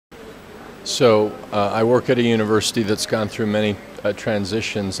I work at a university that's gone through many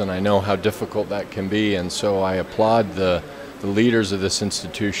transitions, and I know how difficult that can be, and so I applaud the leaders of this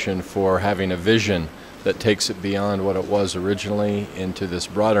institution for having a vision that takes it beyond what it was originally into this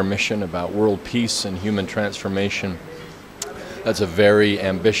broader mission about world peace and human transformation. That's a very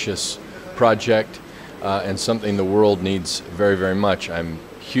ambitious project and something the world needs very, very much. I'm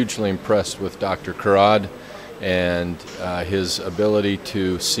hugely impressed with Dr. Kurad and his ability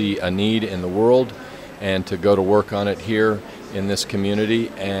to see a need in the world and to go to work on it here in this community,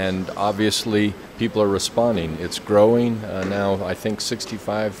 and obviously people are responding. It's growing. Now I think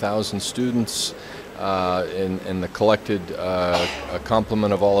 65,000 students in the collected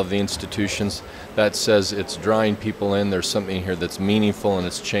complement of all of the institutions. That says it's drawing people in. There's something here that's meaningful and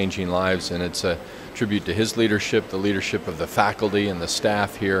it's changing lives, and it's a tribute to his leadership, the leadership of the faculty and the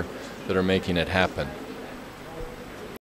staff here that are making it happen.